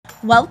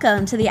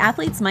Welcome to the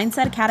Athletes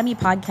Mindset Academy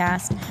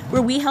podcast,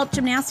 where we help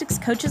gymnastics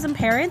coaches and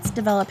parents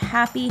develop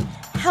happy,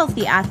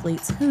 healthy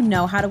athletes who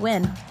know how to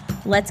win.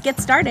 Let's get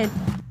started.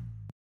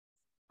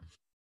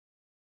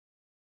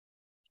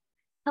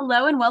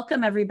 Hello and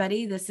welcome,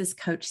 everybody. This is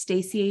Coach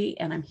Stacy,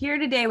 and I'm here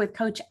today with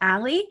Coach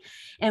Allie,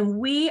 and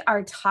we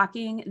are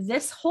talking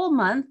this whole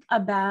month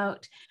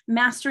about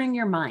mastering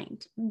your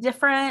mind,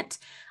 different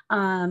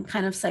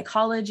kind of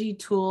psychology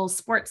tools,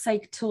 sports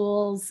psych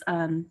tools,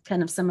 kind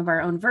of some of our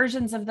own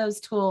versions of those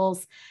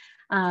tools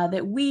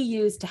that we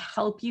use to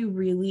help you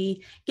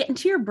really get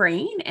into your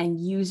brain and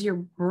use your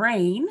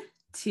brain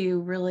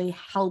to really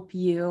help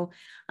you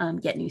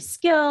get new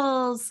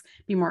skills,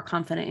 be more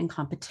confident in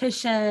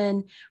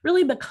competition,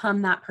 really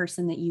become that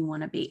person that you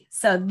want to be.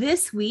 So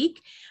this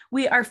week,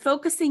 we are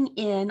focusing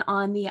in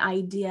on the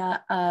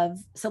idea of,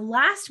 so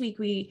last week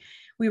we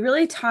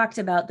really talked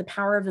about the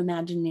power of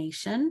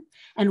imagination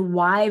and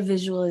why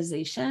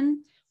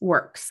visualization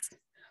works.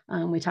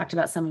 We talked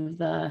about some of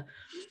the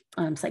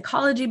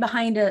psychology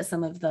behind it,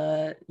 some of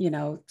the,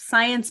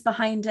 science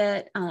behind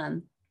it.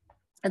 And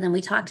then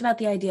we talked about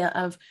the idea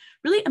of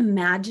really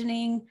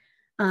imagining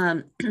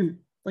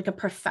like a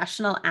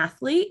professional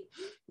athlete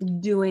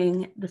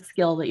doing the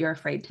skill that you're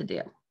afraid to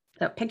do.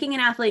 So picking an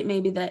athlete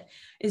maybe that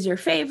is your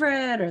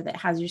favorite or that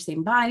has your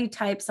same body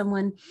type,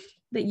 someone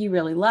that you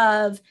really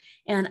love,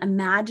 and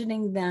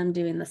imagining them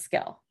doing the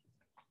skill.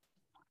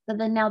 So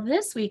then now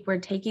this week, we're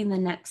taking the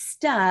next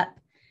step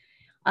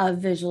of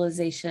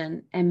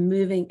visualization and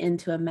moving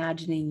into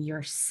imagining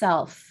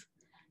yourself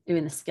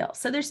doing the skill.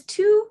 So there's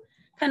two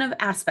kind of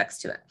aspects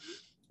to it.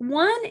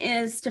 One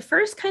is to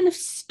first kind of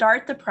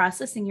start the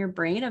process in your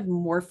brain of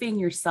morphing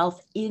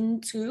yourself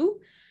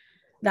into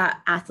that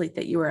athlete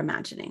that you were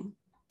imagining.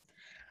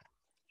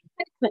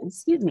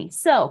 Excuse me.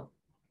 So,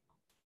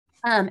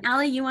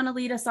 Allie, you want to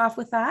lead us off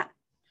with that?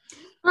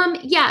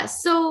 Yeah.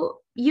 So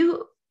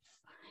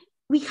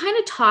we kind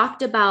of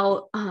talked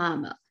about,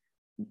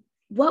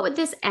 what would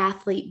this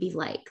athlete be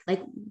like?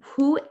 Like,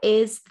 who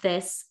is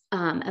this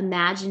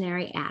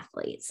imaginary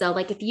athlete? So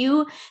like if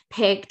you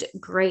picked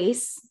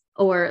Grace,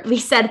 or we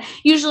said,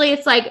 usually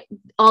it's like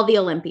all the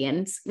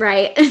Olympians,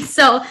 right?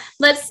 So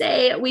let's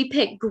say we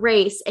pick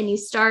Grace and you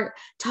start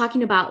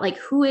talking about like,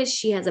 who is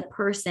she as a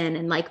person?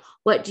 And like,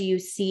 what do you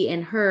see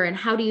in her? And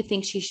how do you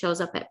think she shows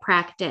up at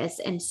practice?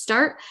 And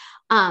start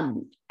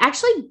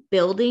actually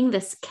building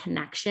this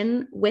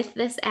connection with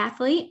this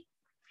athlete.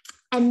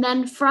 And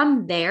then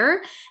from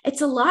there,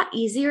 it's a lot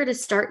easier to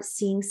start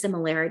seeing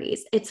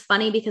similarities. It's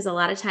funny because a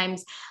lot of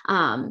times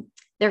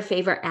their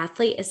favorite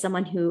athlete is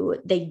someone who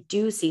they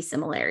do see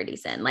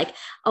similarities in. Like,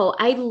 oh,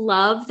 I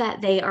love that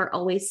they are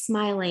always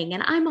smiling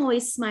and I'm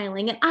always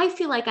smiling and I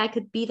feel like I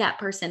could be that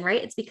person,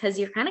 right? It's because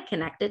you're kind of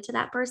connected to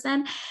that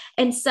person.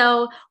 And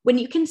so when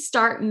you can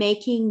start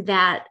making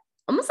that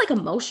almost like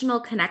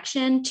emotional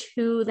connection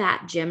to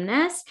that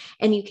gymnast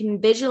and you can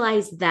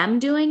visualize them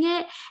doing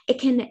it, it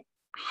can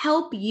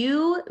help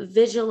you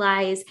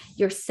visualize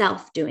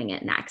yourself doing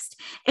it next.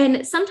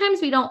 And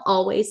sometimes we don't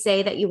always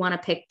say that you want to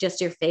pick just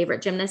your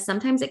favorite gymnast.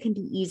 Sometimes it can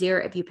be easier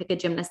if you pick a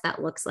gymnast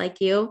that looks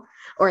like you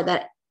or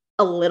that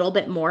a little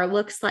bit more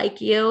looks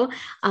like you.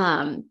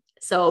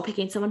 So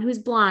picking someone who's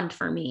blonde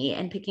for me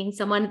and picking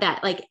someone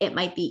that like, it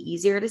might be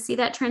easier to see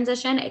that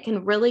transition. It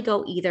can really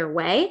go either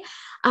way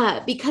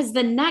because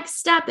the next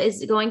step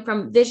is going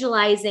from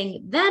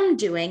visualizing them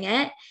doing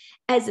it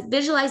as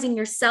visualizing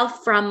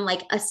yourself from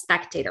like a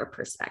spectator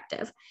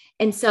perspective.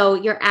 And so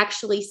you're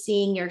actually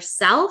seeing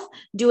yourself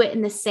do it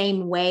in the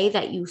same way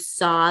that you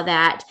saw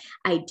that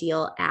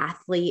ideal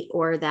athlete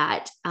or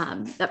that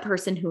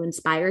person who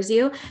inspires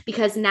you,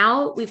 because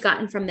now we've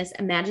gotten from this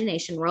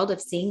imagination world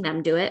of seeing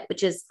them do it,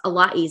 which is a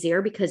lot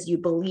easier because you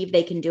believe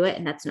they can do it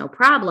and that's no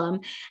problem.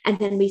 And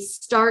then we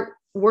start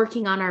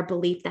working on our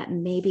belief that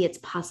maybe it's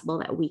possible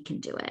that we can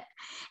do it.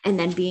 And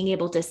then being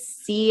able to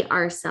see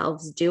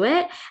ourselves do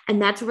it.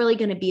 And that's really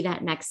going to be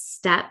that next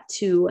step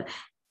to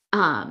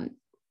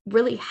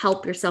really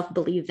help yourself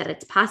believe that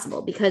it's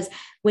possible. Because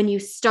when you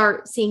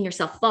start seeing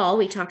yourself fall,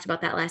 we talked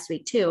about that last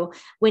week too.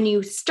 When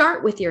you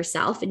start with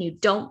yourself and you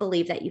don't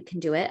believe that you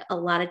can do it, a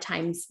lot of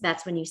times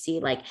that's when you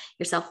see like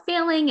yourself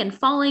failing and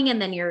falling.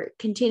 And then you're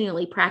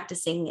continually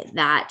practicing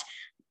that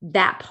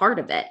part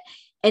of it.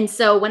 And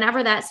so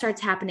whenever that starts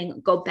happening,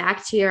 go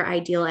back to your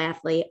ideal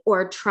athlete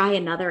or try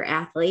another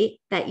athlete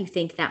that you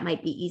think that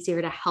might be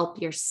easier to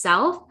help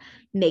yourself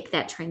make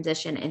that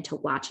transition into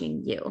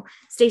watching you.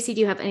 Stacy, do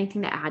you have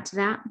anything to add to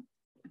that?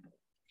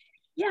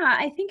 Yeah,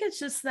 I think it's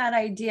just that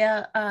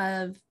idea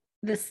of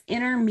this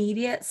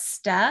intermediate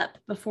step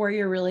before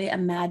you're really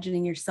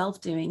imagining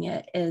yourself doing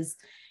it is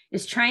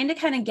trying to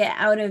kind of get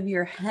out of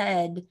your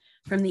head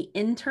from the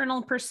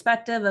internal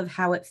perspective of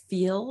how it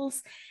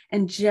feels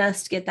and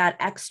just get that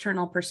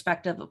external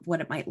perspective of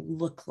what it might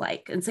look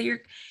like. And so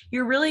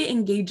you're really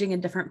engaging a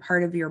different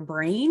part of your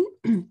brain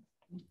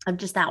of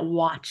just that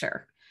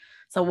watcher.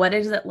 So what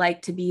is it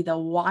like to be the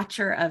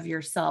watcher of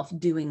yourself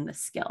doing the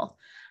skill?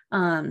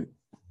 And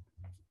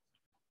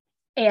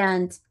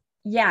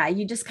yeah,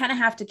 you just kind of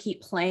have to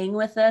keep playing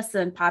with this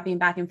and popping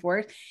back and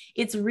forth.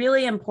 It's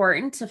really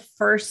important to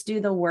first do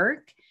the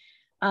work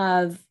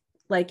of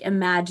like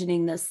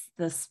imagining this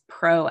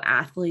pro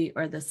athlete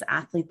or this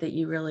athlete that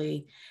you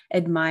really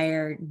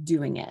admire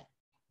doing it.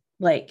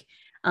 Like,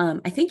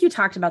 I think you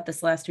talked about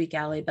this last week,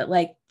 Allie, but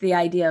like the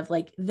idea of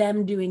like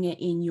them doing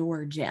it in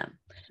your gym,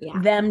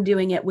 them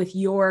doing it with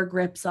your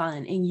grips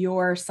on in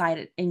your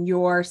side, in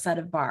your set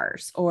of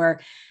bars,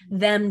 or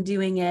them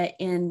doing it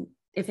in,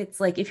 if it's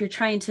like, if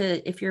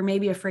you're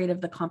maybe afraid of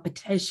the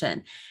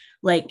competition,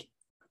 like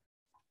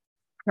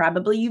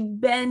probably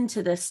you've been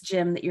to this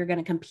gym that you're going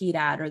to compete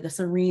at, or this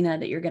arena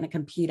that you're going to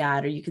compete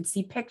at, or you can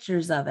see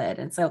pictures of it.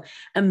 And so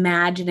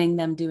imagining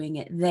them doing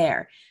it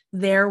there,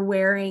 they're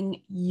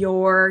wearing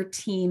your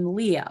team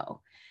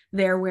Leo,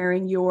 they're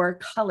wearing your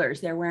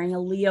colors, they're wearing a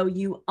Leo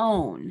you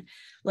own.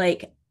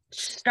 Like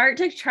start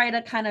to try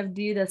to kind of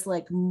do this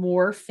like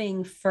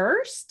morphing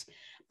first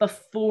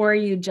before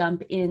you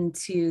jump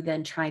into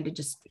then trying to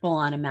just full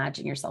on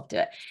imagine yourself do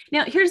it.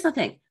 Now, here's the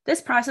thing. This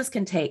process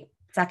can take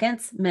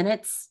seconds,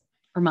 minutes,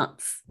 or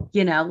months,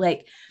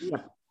 like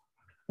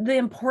the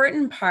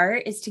important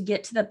part is to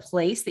get to the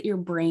place that your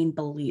brain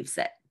believes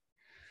it.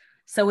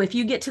 So if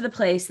you get to the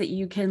place that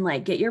you can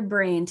like get your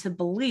brain to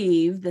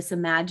believe this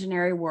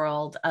imaginary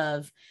world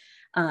of,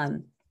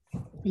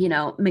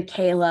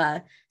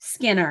 Michaela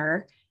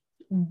Skinner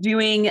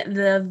doing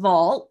the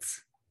vault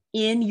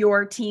in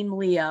your team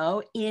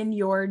Leo, in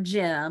your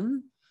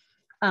gym,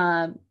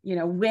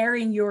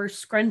 wearing your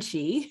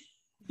scrunchie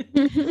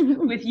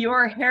with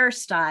your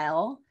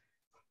hairstyle,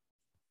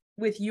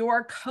 with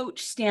your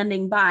coach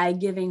standing by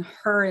giving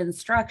her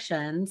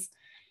instructions,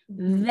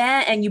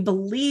 then, and you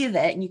believe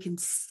it and you can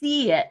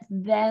see it,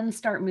 then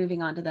start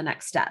moving on to the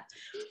next step.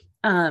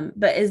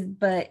 But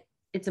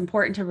it's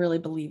important to really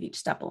believe each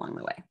step along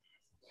the way.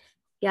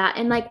 Yeah.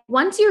 And like,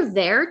 once you're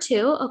there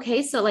too,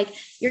 okay. So like,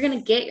 you're going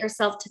to get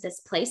yourself to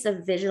this place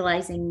of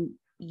visualizing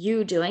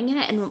you doing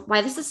it. And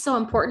why this is so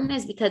important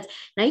is because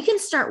now you can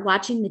start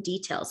watching the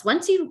details.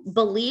 Once you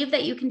believe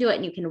that you can do it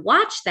and you can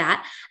watch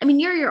that, I mean,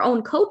 you're your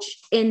own coach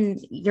in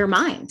your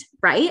mind,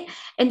 right?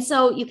 And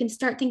so you can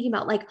start thinking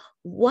about like,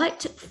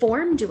 what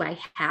form do I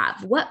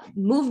have? What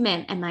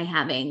movement am I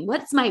having?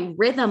 What's my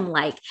rhythm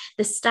like?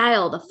 The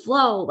style, the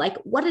flow, like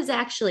what is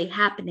actually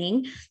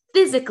happening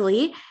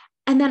physically?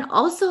 And then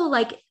also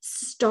like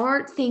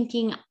start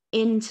thinking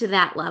into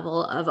that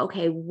level of,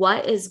 okay,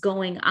 what is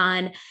going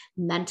on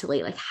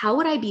mentally? Like, how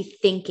would I be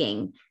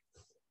thinking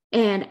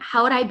and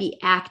how would I be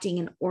acting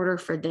in order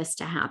for this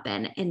to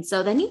happen? And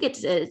so then you get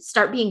to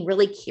start being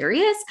really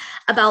curious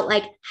about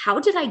like, how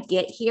did I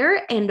get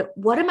here? And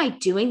what am I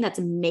doing that's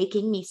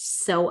making me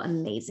so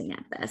amazing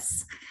at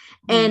this?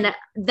 And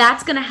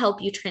that's going to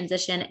help you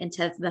transition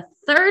into the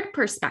third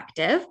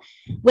perspective,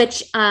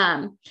 which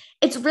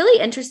it's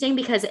really interesting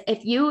because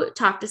if you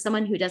talk to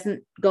someone who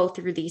doesn't go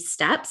through these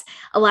steps,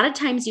 a lot of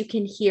times you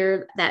can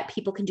hear that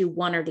people can do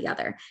one or the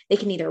other. They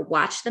can either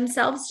watch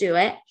themselves do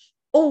it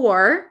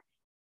or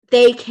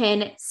they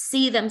can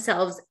see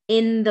themselves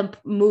in the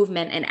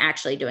movement and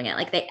actually doing it.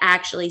 Like they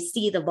actually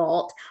see the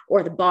vault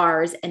or the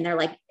bars and they're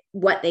like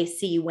what they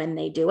see when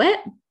they do it.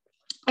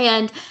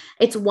 And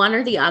it's one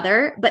or the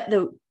other, but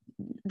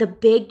the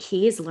big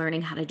key is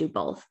learning how to do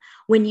both.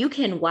 When you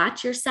can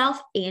watch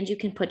yourself and you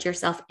can put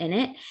yourself in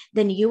it,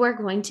 then you are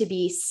going to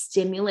be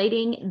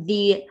stimulating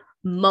the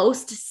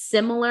most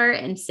similar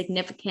and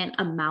significant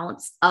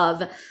amounts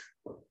of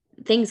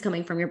things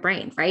coming from your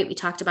brain, right? We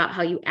talked about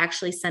how you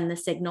actually send the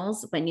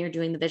signals when you're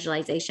doing the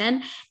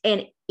visualization,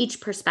 and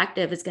each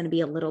perspective is going to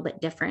be a little bit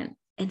different.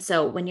 And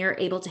so when you're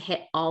able to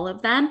hit all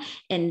of them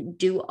and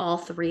do all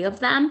three of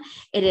them,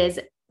 it is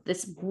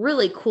this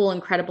really cool,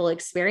 incredible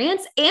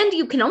experience. And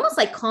you can almost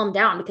like calm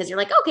down because you're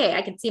like, okay,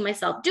 I can see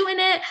myself doing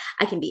it.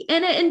 I can be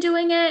in it and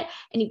doing it.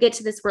 And you get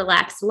to this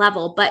relaxed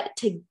level. But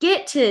to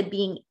get to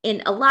being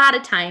in, a lot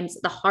of times,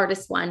 the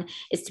hardest one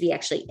is to be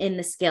actually in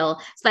the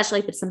skill, especially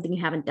if it's something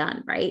you haven't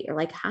done, right? You're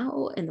like,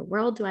 how in the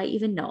world do I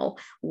even know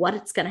what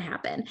it's going to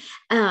happen?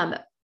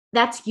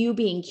 That's you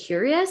being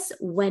curious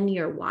when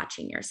you're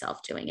watching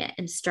yourself doing it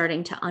and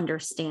starting to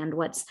understand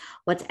what's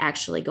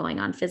actually going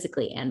on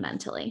physically and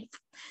mentally.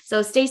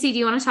 So Stacey, do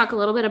you want to talk a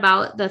little bit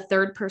about the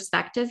third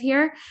perspective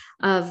here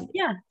of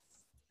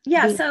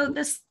So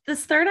this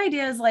third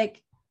idea is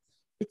like,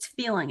 it's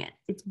feeling it,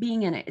 it's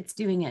being in it, it's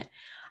doing it.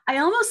 I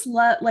almost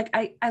love, like,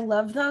 I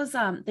love those,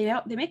 they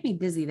make me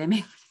dizzy. They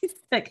make me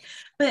sick,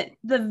 but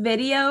the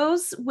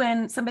videos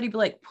when somebody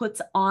like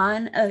puts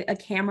on a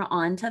camera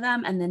onto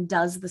them and then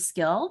does the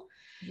skill,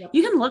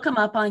 you can look them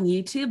up on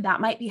YouTube.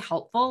 That might be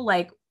helpful.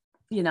 Like,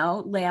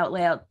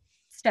 layout,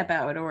 step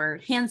out, or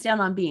hands down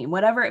on beam,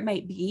 whatever it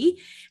might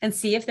be, and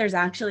see if there's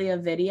actually a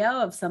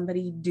video of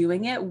somebody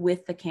doing it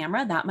with the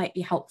camera. That might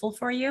be helpful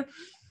for you.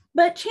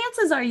 But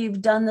chances are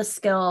you've done the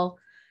skill.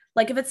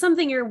 Like if it's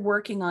something you're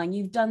working on,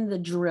 you've done the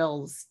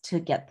drills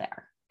to get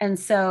there. And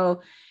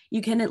so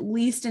you can at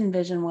least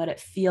envision what it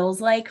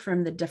feels like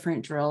from the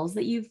different drills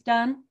that you've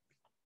done.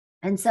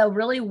 And so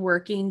really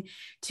working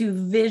to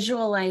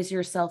visualize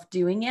yourself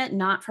doing it,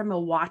 not from a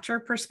watcher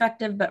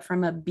perspective, but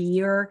from a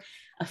beer,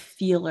 a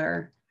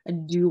feeler, a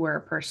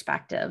doer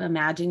perspective.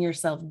 Imagine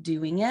yourself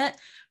doing it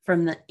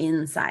from the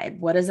inside.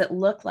 What does it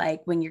look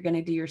like when you're going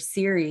to do your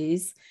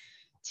series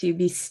to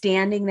be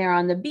standing there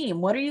on the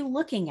beam? What are you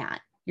looking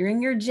at? You're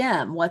in your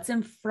gym. What's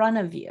in front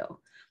of you?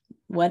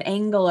 What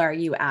angle are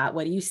you at?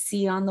 What do you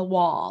see on the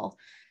wall?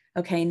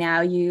 Okay,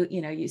 now you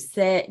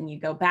sit and you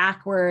go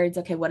backwards.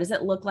 Okay, what does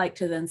it look like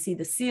to then see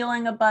the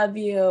ceiling above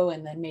you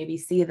and then maybe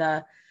see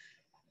the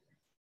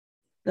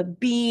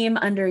beam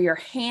under your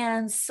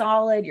hands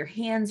solid, your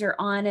hands are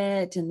on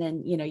it. And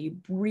then, you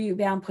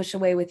rebound, push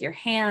away with your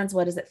hands.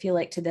 What does it feel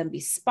like to then be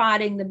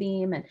spotting the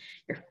beam and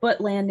your foot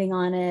landing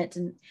on it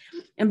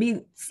and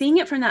be seeing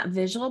it from that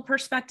visual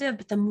perspective?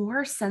 But the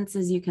more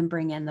senses you can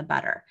bring in, the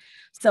better.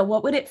 So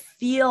what would it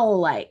feel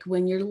like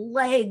when your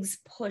legs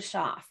push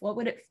off? What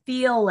would it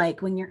feel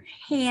like when your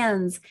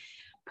hands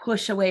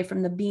push away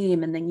from the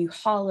beam and then you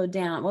hollow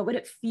down? What would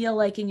it feel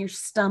like in your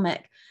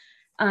stomach?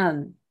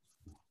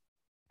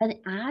 And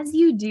as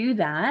you do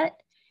that,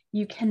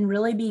 you can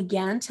really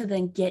begin to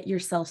then get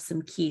yourself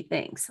some key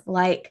things.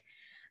 Like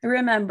I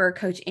remember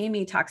Coach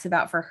Amy talks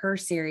about for her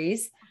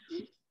series,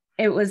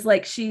 it was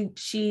like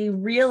she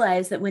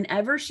realized that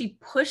whenever she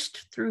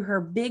pushed through her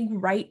big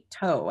right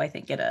toe, I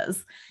think it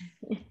is,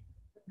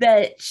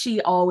 that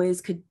she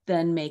always could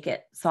then make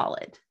it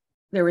solid.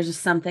 There was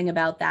just something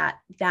about that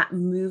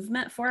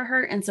movement for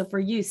her. And so for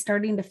you,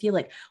 starting to feel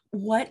like,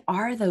 what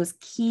are those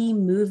key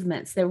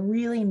movements that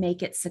really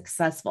make it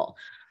successful?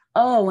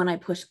 Oh, when I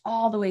push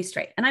all the way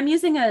straight. And I'm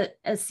using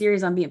a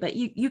series on beam, but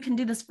you can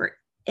do this for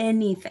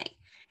anything,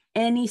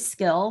 any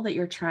skill that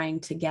you're trying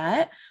to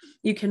get.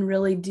 You can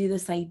really do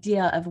this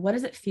idea of what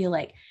does it feel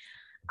like?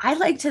 I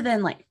like to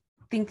then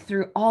think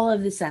through all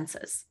of the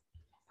senses.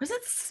 What does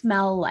it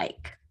smell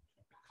like?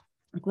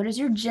 What does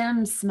your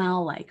gym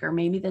smell like? Or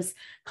maybe this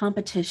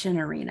competition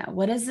arena.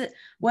 What is it?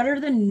 What are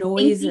the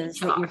noises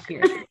that you're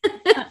hearing?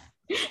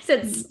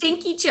 Said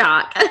stinky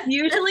chalk.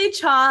 Usually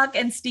chalk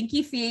and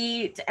stinky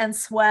feet and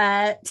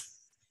sweat.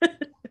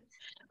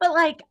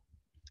 But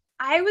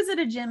I was at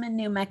a gym in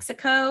New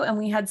Mexico and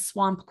we had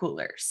swamp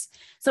coolers.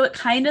 So it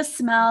kind of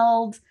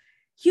smelled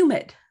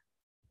humid,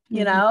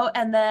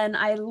 and then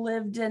I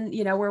lived in,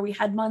 where we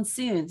had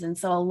monsoons. And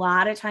so a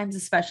lot of times,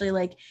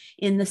 especially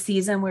in the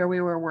season where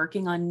we were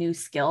working on new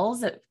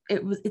skills,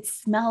 it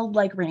smelled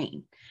like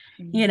rain,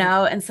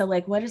 and so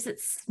what does it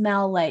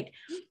smell like?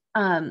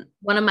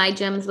 One of my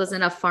gyms was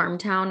in a farm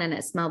town and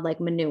it smelled like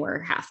manure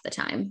half the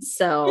time.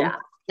 So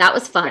that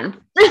was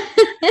fun.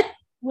 Yeah.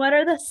 What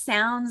are the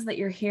sounds that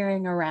you're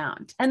hearing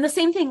around? And the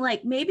same thing,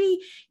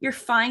 maybe you're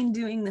fine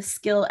doing the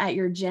skill at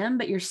your gym,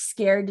 but you're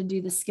scared to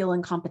do the skill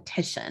in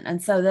competition.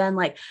 And so then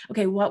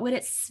okay, what would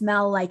it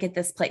smell like at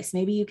this place?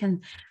 Maybe you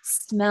can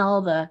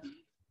smell the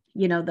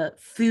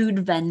food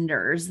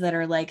vendors that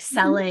are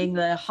selling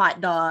the hot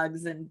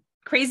dogs and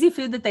crazy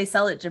food that they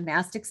sell at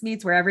gymnastics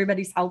meets where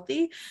everybody's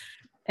healthy.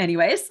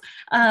 Anyways,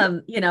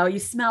 you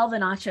smell the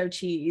nacho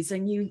cheese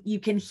and you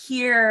can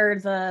hear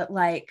the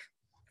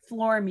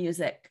floor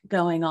music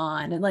going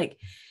on and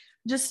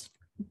just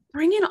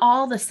bring in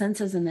all the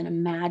senses and then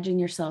imagine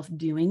yourself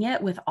doing it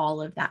with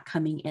all of that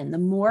coming in. The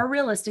more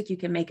realistic you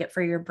can make it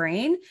for your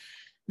brain,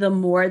 the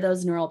more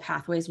those neural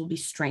pathways will be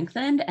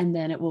strengthened, and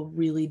then it will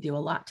really do a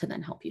lot to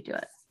then help you do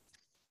it.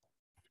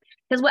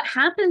 Because what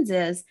happens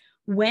is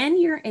when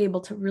you're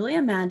able to really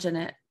imagine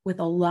it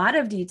with a lot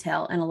of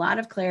detail and a lot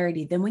of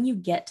clarity, then when you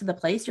get to the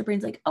place, your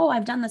brain's like, oh,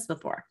 I've done this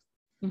before.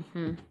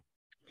 Mm-hmm.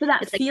 So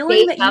that it's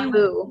feeling that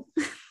you,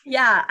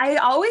 yeah, I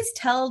always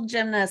tell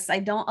gymnasts, I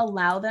don't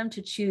allow them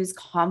to choose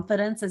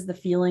confidence as the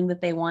feeling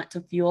that they want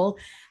to fuel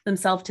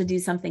themselves to do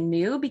something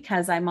new,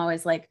 because I'm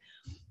always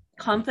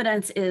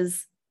confidence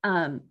is,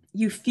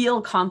 you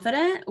feel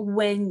confident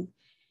when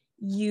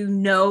you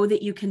know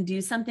that you can do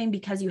something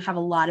because you have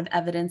a lot of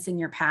evidence in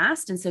your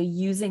past. And so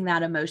using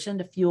that emotion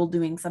to fuel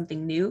doing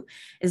something new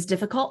is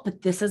difficult,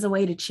 but this is a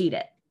way to cheat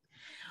it.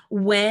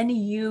 When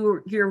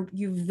you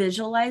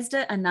visualized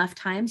it enough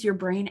times, your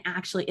brain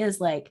actually is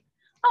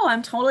oh,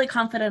 I'm totally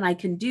confident I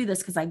can do this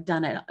because I've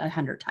done it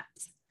 100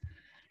 times.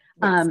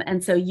 Yes.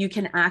 And so you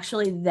can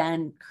actually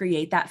then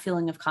create that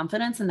feeling of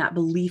confidence and that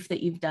belief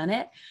that you've done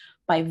it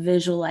by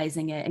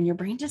visualizing it, and your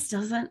brain just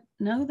doesn't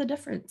know the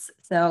difference.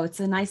 So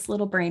it's a nice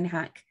little brain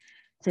hack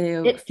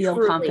to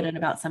feel confident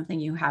about something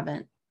you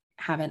haven't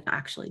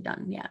actually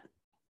done yet.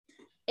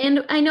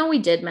 And I know we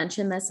did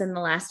mention this in the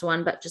last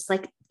one, but just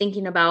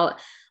thinking about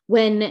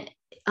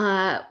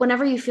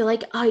whenever you feel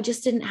like, oh, I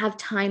just didn't have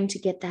time to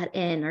get that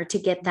in or to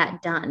get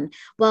that done.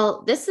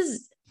 Well,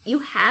 you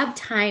have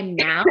time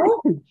now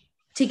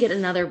to get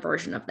another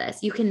version of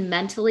this. You can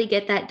mentally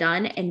get that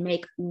done and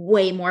make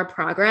way more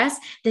progress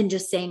than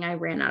just saying I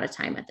ran out of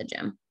time at the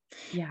gym.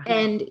 Yeah.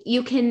 And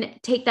you can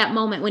take that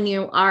moment when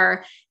you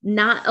are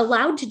not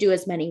allowed to do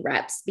as many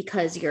reps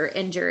because you're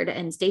injured.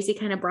 And Stacy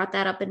kind of brought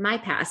that up in my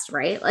past,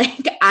 right?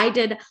 Like I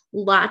did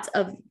lots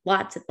of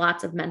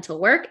mental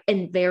work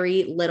and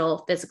very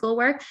little physical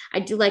work. I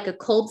do like a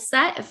cold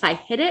set. If I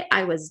hit it,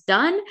 I was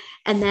done.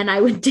 And then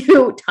I would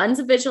do tons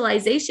of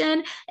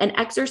visualization and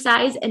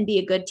exercise and be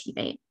a good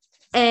teammate.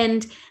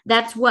 And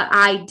that's what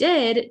I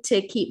did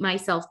to keep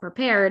myself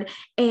prepared.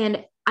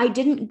 And I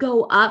didn't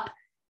go up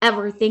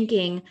ever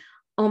thinking,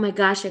 oh my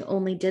gosh, I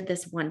only did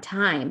this one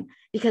time,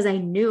 because I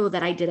knew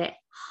that I did it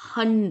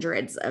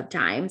hundreds of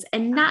times,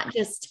 and not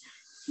just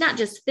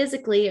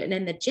physically and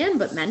in the gym,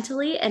 but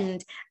mentally.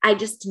 And I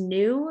just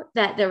knew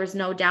that there was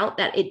no doubt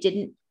that it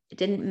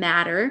didn't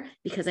matter,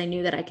 because I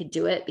knew that I could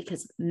do it,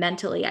 because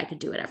mentally I could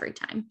do it every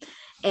time.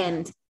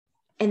 And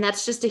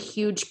that's just a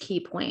huge key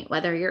point,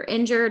 whether you're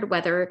injured,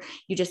 whether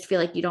you just feel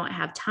like you don't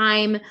have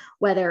time,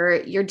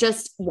 whether you're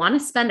just want to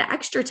spend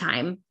extra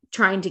time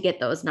trying to get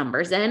those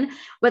numbers in,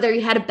 whether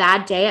you had a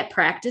bad day at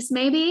practice,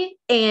 maybe,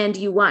 and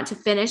you want to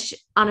finish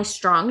on a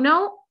strong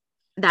note.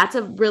 That's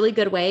a really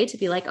good way to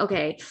be like,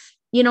 okay,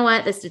 you know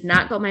what? This did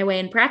not go my way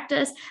in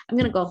practice. I'm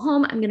going to go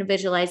home. I'm going to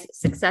visualize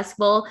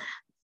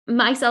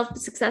myself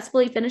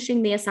successfully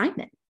finishing the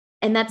assignment.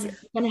 And that's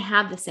going to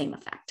have the same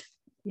effect.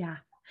 Yeah.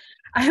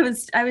 I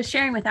was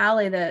sharing with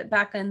Allie that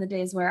back in the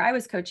days where I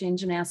was coaching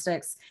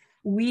gymnastics,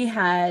 we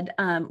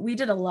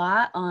did a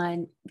lot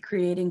on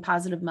creating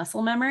positive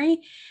muscle memory.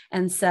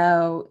 And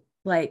so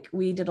like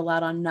we did a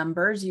lot on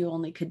numbers. You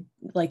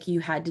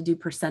had to do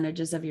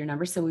percentages of your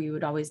numbers. So we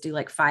would always do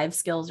like 5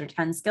 skills or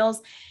 10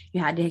 skills.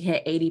 You had to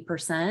hit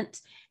 80%.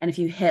 And if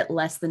you hit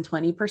less than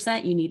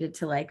 20%, you needed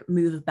to like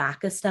move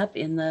back a step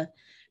in the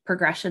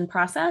progression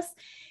process.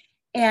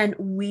 And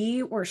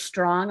we were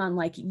strong on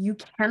like, you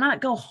cannot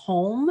go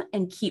home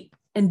and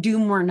do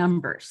more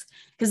numbers,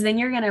 because then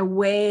you're going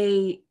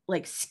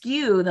to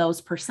skew those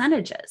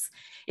percentages.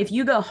 If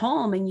you go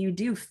home and you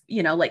do,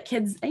 like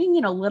kids,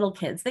 little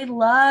kids, they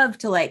love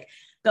to like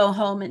go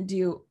home and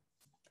do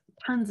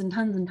tons and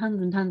tons and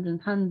tons and tons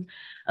and tons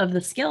of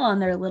the skill on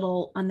their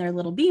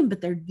little beam,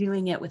 but they're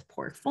doing it with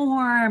poor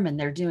form and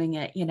they're doing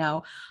it,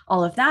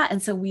 all of that.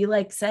 And so we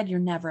said, you're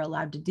never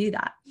allowed to do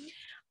that.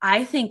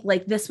 I think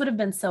this would have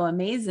been so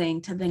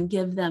amazing to then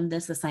give them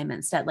this assignment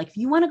instead. Like if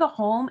you want to go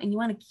home and you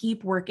want to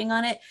keep working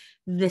on it,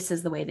 this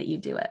is the way that you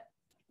do it.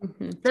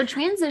 Mm-hmm. So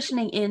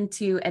transitioning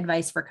into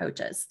advice for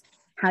coaches,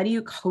 how do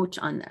you coach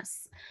on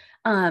this?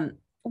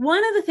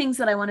 One of the things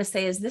that I want to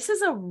say is this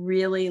is a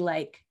really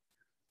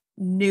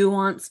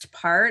nuanced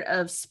part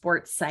of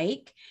sports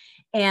psych.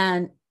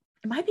 And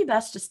it might be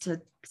best just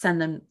to send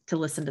them to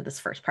listen to this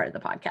first part of the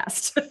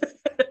podcast.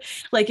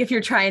 If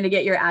you're trying to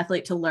get your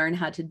athlete to learn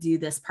how to do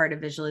this part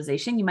of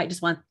visualization, you might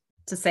just want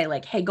to say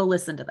hey, go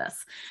listen to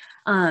this.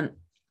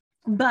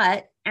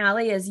 But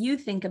Allie, as you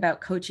think about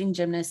coaching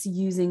gymnasts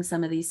using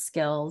some of these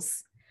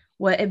skills,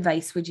 what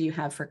advice would you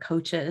have for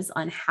coaches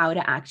on how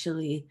to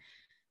actually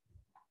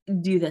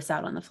do this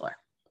out on the floor?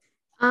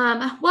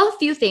 Well, a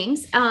few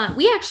things.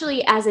 We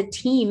actually, as a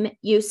team,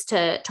 used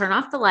to turn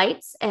off the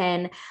lights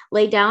and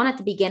lay down at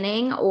the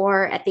beginning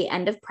or at the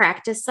end of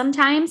practice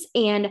sometimes.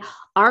 And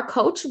our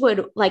coach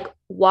would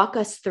walk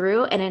us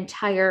through an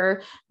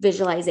entire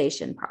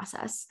visualization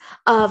process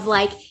of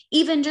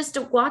even just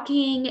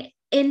walking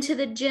into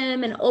the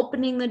gym and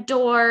opening the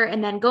door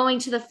and then going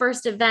to the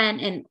first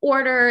event in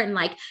order and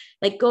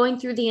going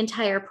through the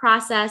entire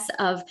process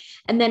of,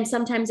 and then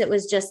sometimes it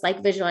was just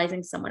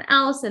visualizing someone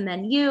else and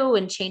then you,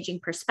 and changing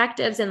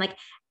perspectives and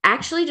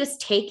actually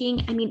just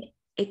taking,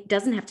 it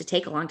doesn't have to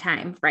take a long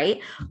time, right?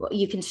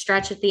 You can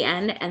stretch at the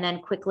end and then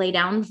quick lay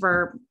down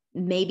for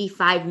maybe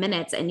 5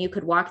 minutes, and you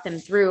could walk them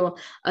through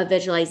a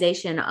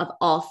visualization of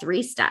all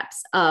 3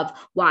 steps of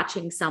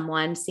watching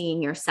someone,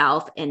 seeing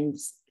yourself, and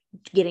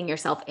getting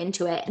yourself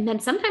into it. And then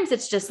sometimes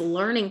it's just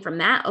learning from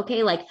that.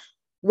 Okay.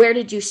 Where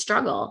did you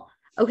struggle?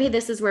 Okay.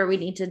 This is where we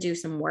need to do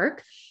some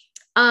work.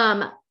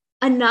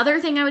 Another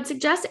thing I would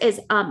suggest is,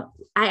 I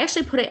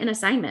actually put it in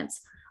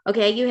assignments.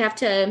 Okay. You have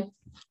to,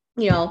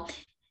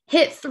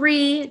 hit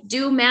 3,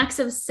 do max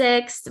of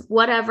 6,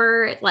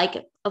 whatever,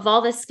 of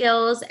all the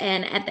skills.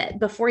 And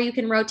before you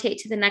can rotate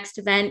to the next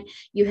event,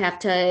 you have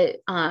to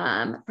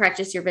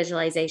practice your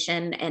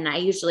visualization. And I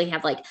usually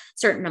have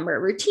certain number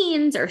of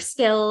routines or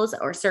skills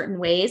or certain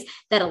ways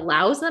that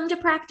allows them to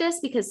practice,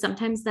 because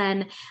sometimes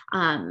then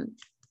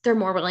they're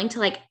more willing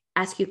to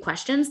ask you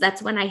questions.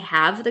 That's when I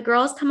have the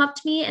girls come up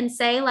to me and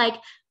say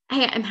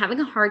hey, I'm having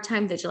a hard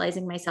time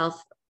visualizing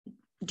myself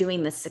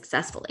doing this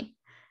successfully.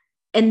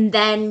 And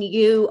then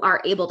you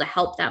are able to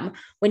help them.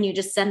 When you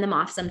just send them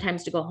off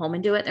sometimes to go home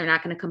and do it, they're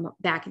not going to come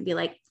back and be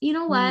like, you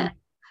know what?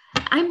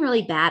 I'm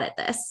really bad at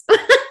this.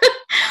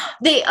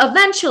 They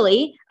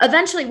eventually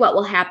what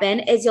will happen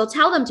is you'll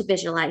tell them to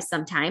visualize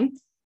sometime,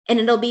 and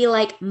it'll be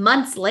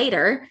months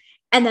later.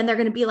 And then they're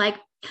going to be like,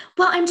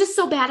 well, I'm just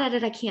so bad at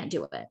it, I can't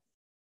do it.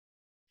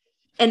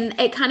 And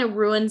it kind of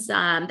ruins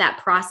that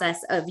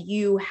process of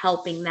you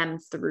helping them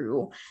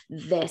through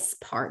this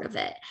part of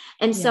it.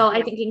 And so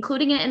I think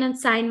including it in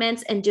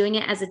assignments and doing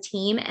it as a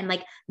team and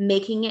like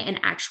making it an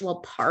actual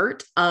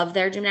part of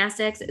their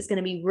gymnastics is going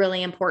to be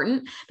really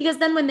important, because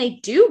then when they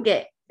do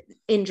get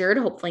injured,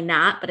 hopefully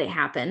not, but it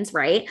happens,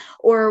 right?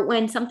 Or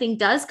when something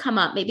does come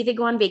up, maybe they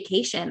go on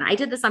vacation. I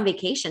did this on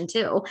vacation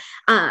too.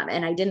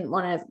 And I didn't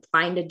want to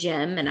find a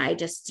gym, and I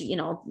just,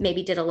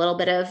 maybe did a little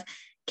bit of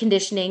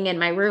conditioning in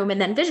my room and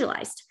then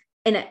visualized,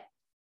 and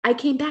I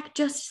came back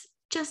just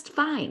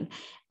fine.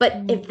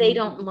 But if they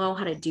don't know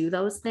how to do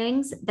those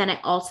things, then it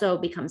also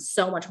becomes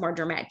so much more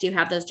dramatic. Do you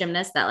have those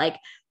gymnasts that like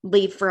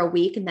leave for a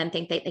week and then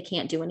think they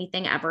can't do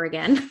anything ever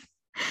again?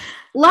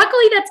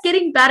 Luckily, that's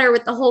getting better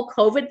with the whole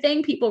COVID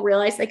thing. People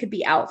realize they could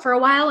be out for a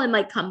while and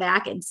like come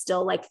back and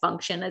still like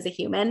function as a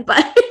human.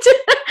 But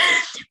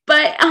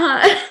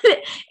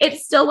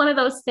it's still one of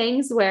those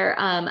things where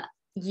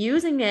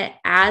using it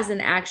as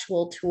an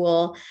actual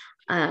tool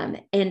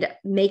and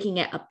making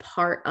it a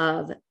part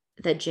of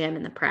the gym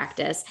and the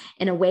practice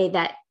in a way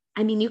that,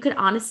 I mean, you could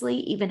honestly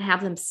even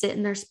have them sit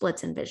in their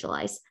splits and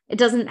visualize. It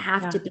doesn't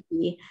have to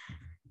be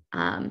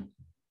a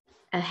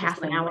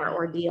half an hour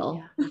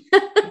ordeal.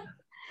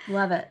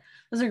 Love it.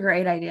 Those are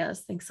great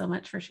ideas. Thanks so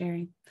much for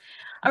sharing.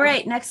 All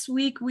right. Next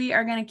week, we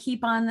are going to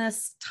keep on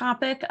this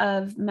topic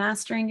of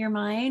mastering your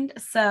mind.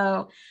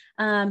 So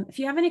if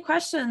you have any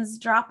questions,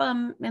 drop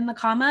them in the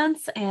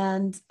comments,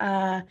 and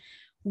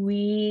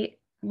we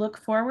look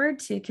forward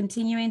to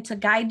continuing to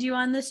guide you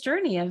on this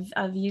journey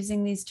of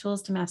using these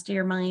tools to master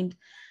your mind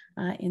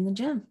in the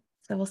gym.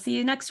 So we'll see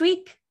you next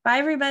week. Bye,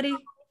 everybody.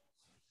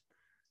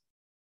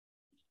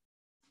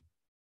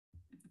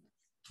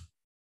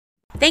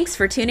 Thanks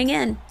for tuning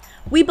in.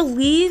 We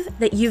believe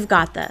that you've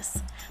got this,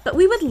 but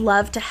we would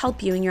love to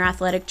help you in your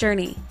athletic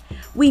journey.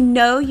 We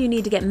know you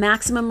need to get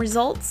maximum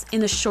results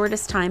in the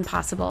shortest time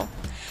possible.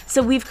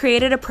 So we've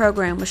created a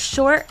program with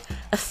short,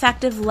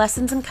 effective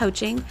lessons and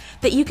coaching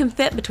that you can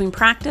fit between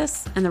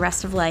practice and the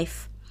rest of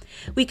life.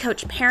 We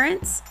coach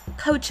parents,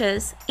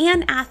 coaches,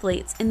 and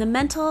athletes in the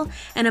mental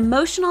and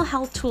emotional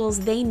health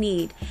tools they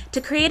need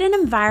to create an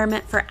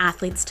environment for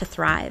athletes to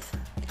thrive.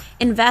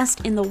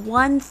 Invest in the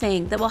one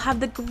thing that will have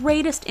the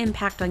greatest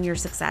impact on your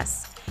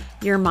success,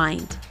 your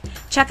mind.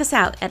 Check us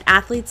out at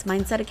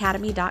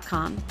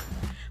athletesmindsetacademy.com.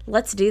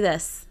 Let's do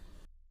this.